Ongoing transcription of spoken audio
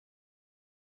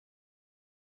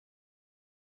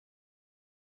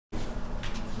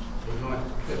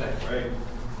Good night. Right.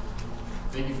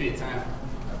 Thank you for your time.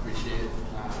 I appreciate it.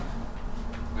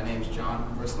 My name is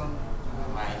John Brisland.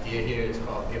 My idea here is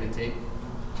called Give and Take.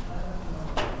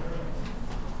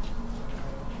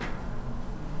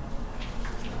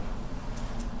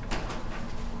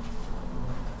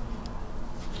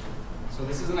 So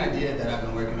this is an idea that I've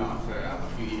been working on for a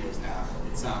few years now.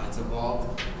 It's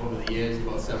evolved over the years,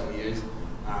 about several years.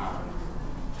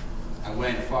 I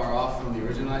went far off from the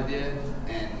original idea,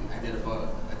 and I did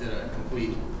a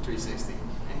complete 360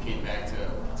 and came back to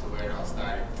where it all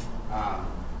started.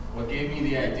 What gave me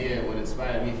the idea, what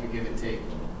inspired me for Give and Take,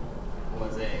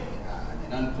 was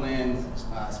an unplanned,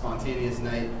 spontaneous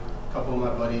night. A couple of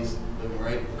my buddies living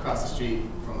right across the street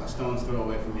from a stone's throw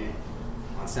away from me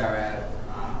on Sarah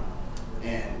Ave.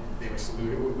 And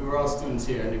we were all students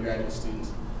here, undergraduate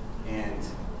students, and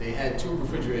they had 2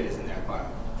 refrigerators in their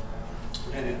apartment.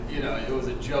 And it was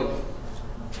a joke.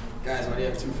 Guys, why do you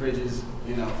have 2 fridges,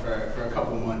 for a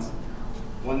couple of months?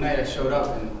 One night I showed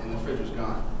up and the fridge was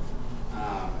gone.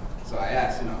 So I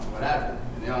asked, what happened?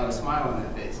 And they all had a smile on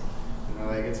their face.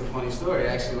 It's a funny story.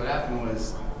 Actually, what happened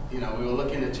was, we were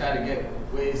looking to try to get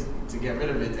ways to get rid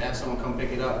of it, to have someone come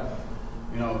pick it up.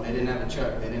 They didn't have a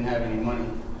truck, they didn't have any money.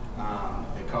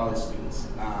 They're college students.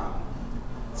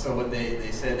 So what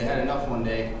they said, they had enough one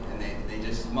day, and they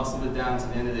just muscled it down to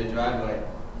the end of their driveway.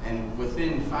 And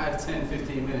within 5, 10,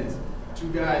 15 minutes,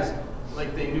 2 guys,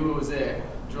 like they knew it was there,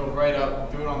 drove right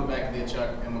up, threw it on the back of their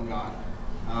truck, and were gone.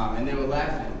 And they were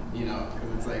laughing,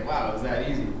 because it's like, wow, it was that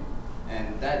easy.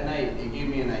 And that night, it gave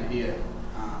me an idea,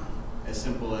 as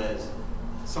simple as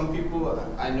some people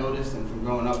I noticed, and from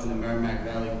growing up in the Merrimack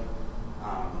Valley,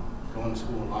 going to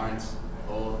school in Lawrence,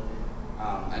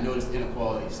 I noticed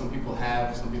inequality. Some people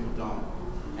have, some people don't.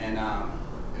 And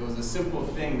it was a simple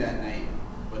thing that night,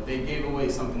 but they gave away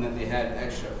something that they had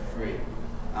extra for free,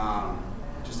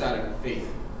 just out of faith.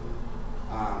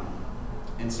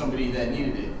 And somebody that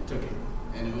needed it took it.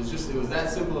 And it was that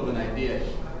simple of an idea.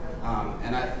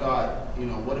 And I thought,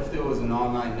 what if there was an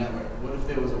online network? What if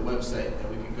there was a website that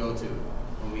we could go to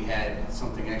when we had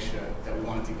something extra that we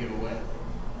wanted to give away?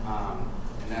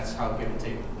 And that's how Give and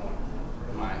Take was born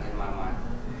in my mind.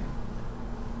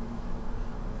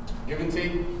 Give and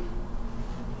Take,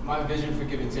 my vision for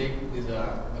Give and Take is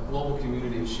a global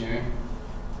community of sharing.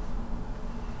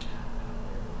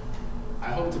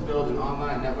 I hope to build an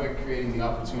online network creating the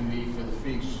opportunity for the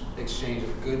free exchange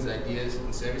of goods, ideas,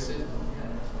 and services.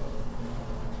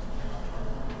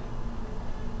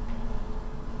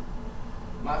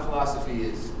 My philosophy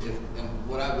is, and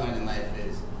what I've learned in life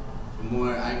is, the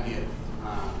more I give,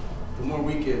 the more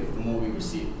we give, the more we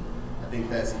receive. I think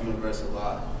that's a universal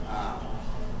law.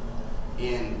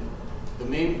 And the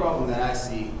main problem that I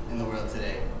see in the world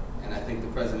today, and I think the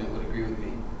president would agree with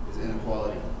me, is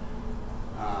inequality.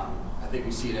 I think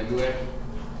we see it everywhere,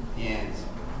 and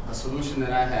a solution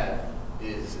that I have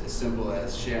is as simple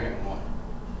as sharing more.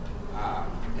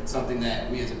 It's something that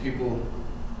we as a people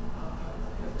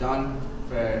have done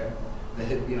for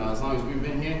as long as we've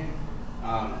been here,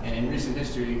 and in recent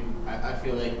history, I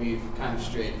feel like we've kind of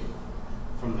strayed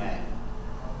from that.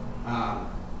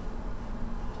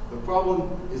 The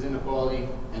problem is inequality,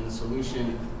 and the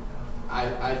solution,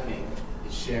 I think,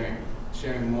 is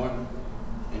sharing more.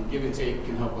 And Give and Take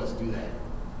can help us do that,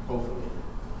 hopefully.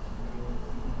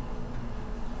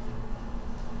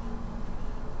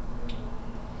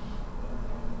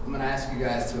 I'm going to ask you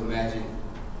guys to imagine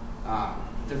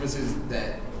differences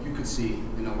that you could see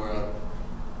in the world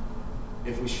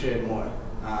if we shared more.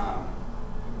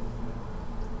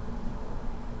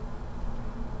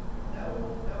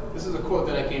 This is a quote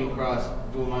that I came across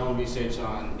doing my own research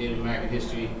on Native American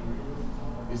history.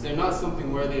 Is there not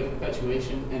something worthy of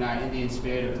perpetuation in our Indian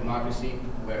spirit of democracy,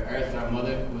 where Earth, our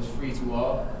mother, was free to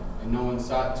all, and no one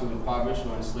sought to impoverish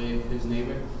or enslave his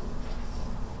neighbor?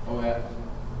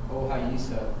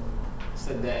 Hayisa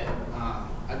said that.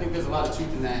 I think there's a lot of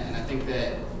truth in that, and I think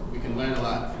that we can learn a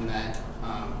lot from that.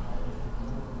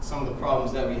 Some of the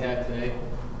problems that we have today,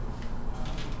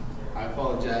 I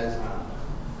apologize.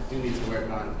 I do need to work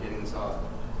on getting this off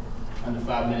under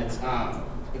 5 minutes.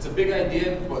 It's a big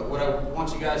idea, but what I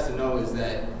want you guys to know is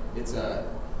that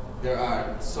there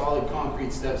are solid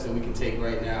concrete steps that we can take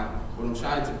right now. What I'm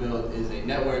trying to build is a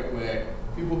network where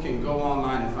people can go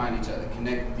online and find each other,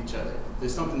 connect with each other.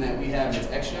 There's something that we have that's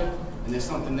extra, and there's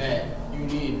something that you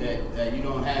need that you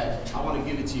don't have. I want to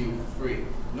give it to you for free.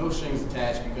 No strings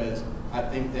attached, because I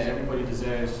think that everybody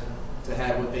deserves to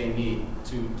have what they need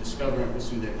to discover and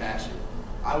pursue their passion.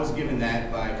 I was given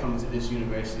that by coming to this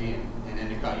university and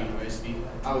Endicott University.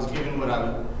 I was given what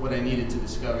I needed to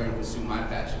discover and pursue my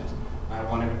passions. I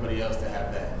want everybody else to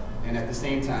have that. And at the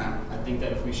same time, I think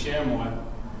that if we share more,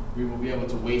 we will be able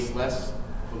to waste less,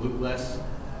 pollute less,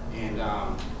 and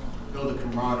build a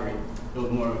camaraderie,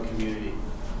 build more of a community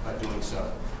by doing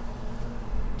so.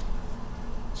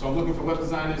 So I'm looking for web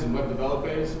designers and web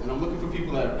developers, and I'm looking for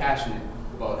people that are passionate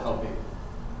about helping.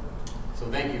 So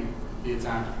thank you for your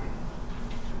time.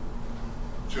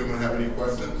 Gentlemen, have any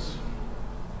questions?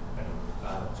 So I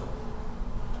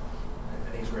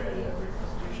think it's a great idea, great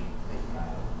presentation.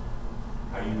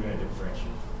 How are you going to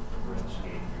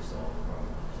differentiate yourself from,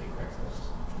 say, Craigslist?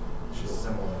 Which is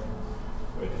similar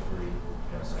with free,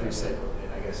 so Free site.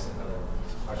 And I guess another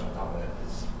question on top of that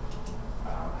is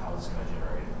how is this going to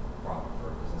generate profit for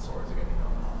a business, or is it going to be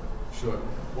non-profit? Sure.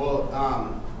 Well,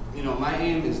 my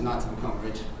aim is not to become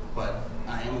rich, but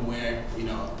I am aware,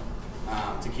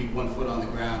 to keep one foot on the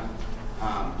ground.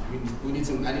 I need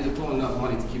to pull enough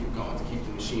money to keep it going, to keep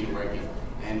the machine working.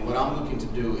 And what I'm looking to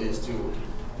do is to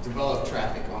develop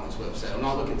traffic on this website. I'm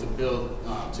not looking to build,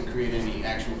 to create any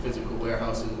actual physical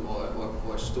warehouses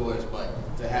or stores, but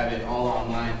to have it all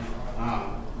online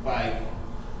by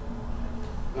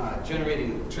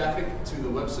generating traffic to the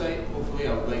website. Hopefully,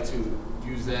 I would like to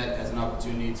use that as an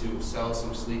opportunity to sell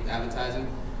some sleek advertising,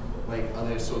 like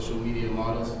other social media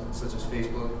models, such as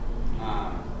Facebook,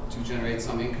 to generate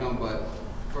some income. But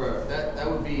for that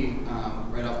would be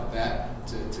right off the bat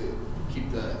to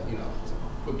keep the, to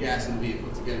put gas in the vehicle,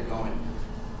 to get it going.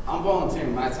 I'm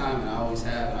volunteering my time, and I always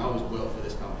have, and I always will for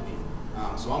this company.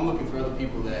 So I'm looking for other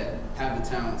people that have the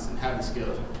talents and have the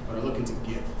skills, but are looking to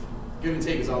give. Give and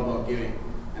take is all about giving.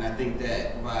 And I think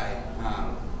that by,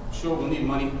 sure, we'll need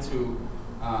money to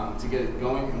get it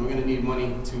going, and we're going to need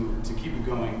money to keep it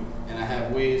going. And I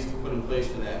have ways to put in place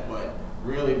for that. But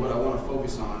really, what I want to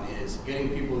focus on is getting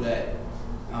people that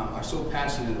are so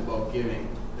passionate about giving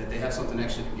that they have something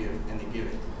extra to give, and they give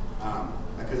it.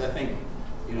 Because I think,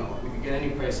 we could get any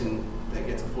person that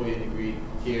gets a 4-year degree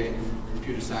here in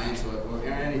computer science or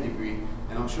any degree,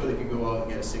 and I'm sure they could go out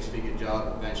and get a 6-figure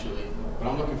job eventually. But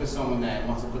I'm looking for someone that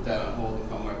wants to put that on hold and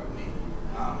come work with me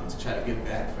to try to give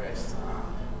back first.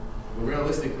 But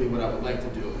realistically, what I would like to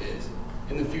do is,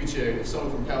 in the future, if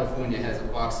someone from California has a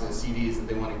box of CDs that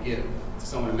they want to give to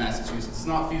someone in Massachusetts, it's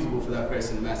not feasible for that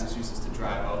person in Massachusetts to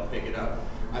drive out and pick it up.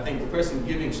 I think the person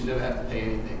giving should never have to pay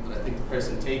anything, but I think the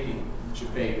person taking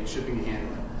should pay shipping and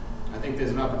handling. I think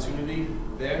there's an opportunity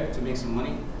there to make some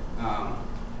money.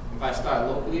 If I start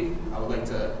locally, I would like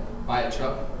to buy a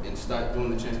truck and start doing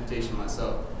the transportation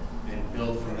myself and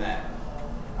build from that,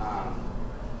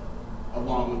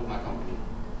 along with my company.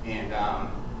 And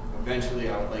eventually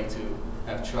I would like to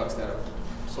have trucks that are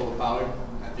solar powered.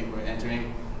 I think we're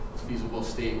entering a feasible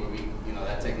state where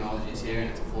that technology is here and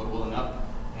it's affordable enough.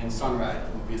 And Sunride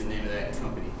would be the name of that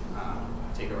company.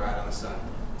 Take a ride on the sun.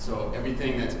 So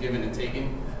everything that's given and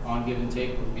taken, on give and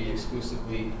take, would be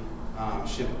exclusively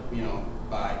shipped,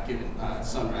 by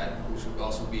Sunride, which would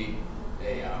also be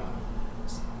a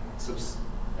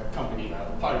company,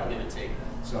 part of give and take.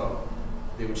 So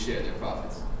they would share their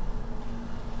profits.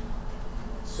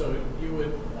 So you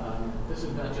would, this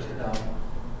is not just about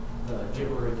the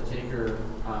giver or the taker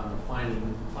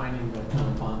finding the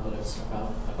common bond, but it's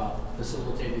about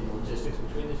facilitating the logistics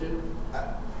between the two?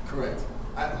 Correct.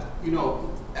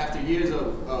 After years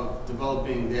of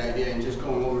developing the idea and just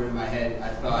going over it in my head, I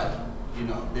thought,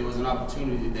 there was an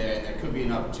opportunity there, and there could be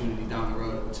an opportunity down the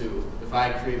road to, if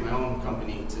I create my own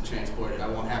company to transport it, I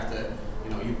won't have to,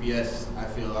 UPS, I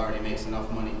feel, already makes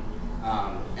enough money.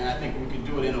 And I think we could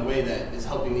do it in a way that is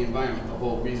helping the environment. The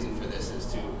whole reason for this is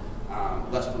to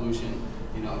less pollution,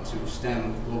 to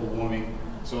stem global warming.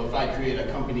 So if I create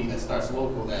a company that starts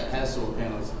local that has solar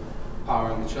panels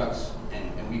powering the trucks,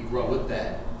 and we grow with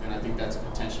that, then I think that's a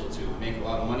potential to make a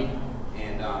lot of money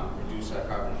and reduce our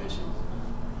carbon emissions.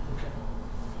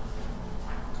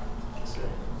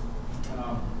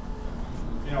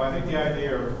 I think the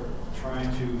idea of trying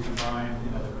to combine,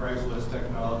 the Craigslist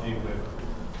technology with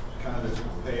kind of this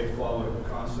pay it forward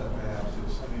concept perhaps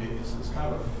is, it's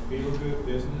kind of a feel-good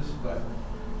business, but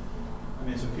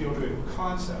it's a feel-good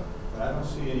concept, but I don't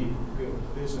see any real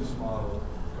business model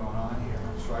going on here.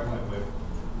 I'm struggling with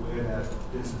where that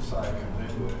business side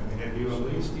comes into it. Have you at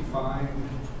least defined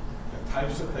the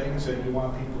types of things that you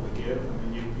want people to give?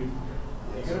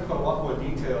 You're going to put a lot more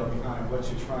detail behind what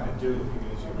you're trying to do,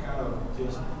 because you're kind of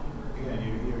just, again,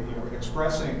 you're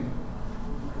expressing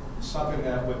something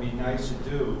that would be nice to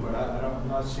do, but I'm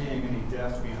not seeing any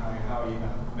depth behind how you're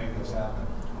going to make this happen.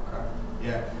 Okay.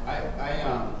 Yeah,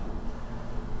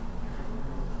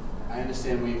 I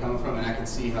understand where you're coming from, and I can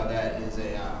see how that is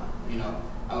a,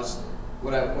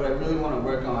 what I really want to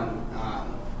work on,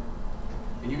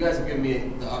 and you guys have given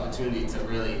me the opportunity to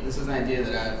really, this is an idea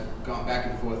that I've gone back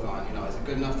and forth on, you know, is it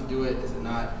good enough to do it? Is it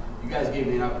not? You guys gave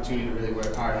me an opportunity to really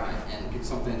work hard on it and get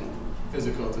something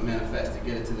physical to manifest to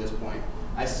get it to this point.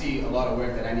 I see a lot of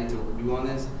work that I need to do on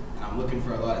this, and I'm looking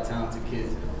for a lot of talented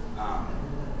kids,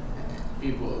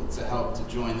 people to help to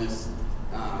join this.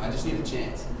 I just need a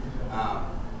chance.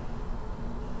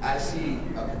 I see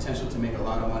a potential to make a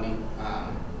lot of money.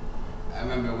 I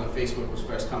remember when Facebook was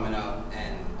first coming out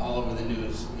and all over the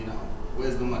news, you know,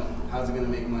 where's the money? How's it gonna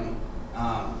make money?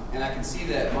 And I can see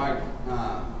that Mark,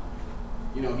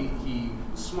 you know, he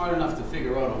was smart enough to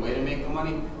figure out a way to make the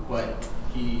money, but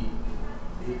he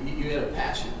had a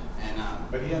passion. And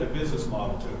But he had a business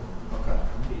model too. okay.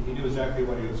 He knew exactly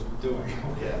what he was doing.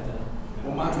 Yeah.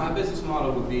 Well, my business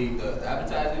model would be the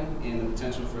advertising and the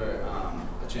potential for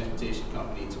a transportation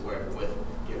company to work with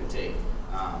Give and Take.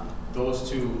 Those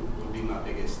two would be my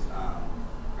biggest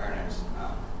earners,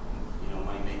 you know,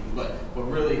 money making. But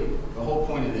really, the whole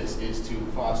point of this is to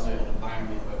foster an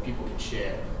environment where people can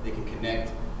share, they can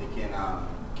connect, they can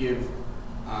give.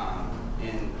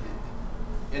 And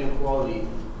inequality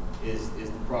is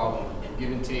the problem, and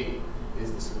Give and Take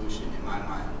is the solution in my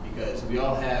mind, because we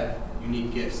all have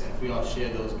unique gifts, and if we all share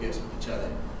those gifts with each other,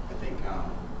 I think we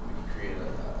can create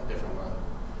a different world.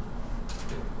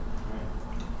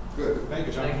 Good. Thank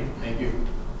you, John. Thank you. Thank you.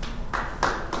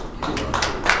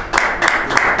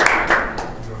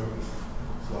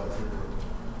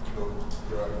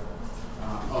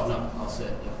 Oh no, I'll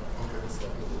sit. Yeah. Okay.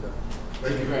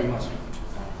 Thank you very much.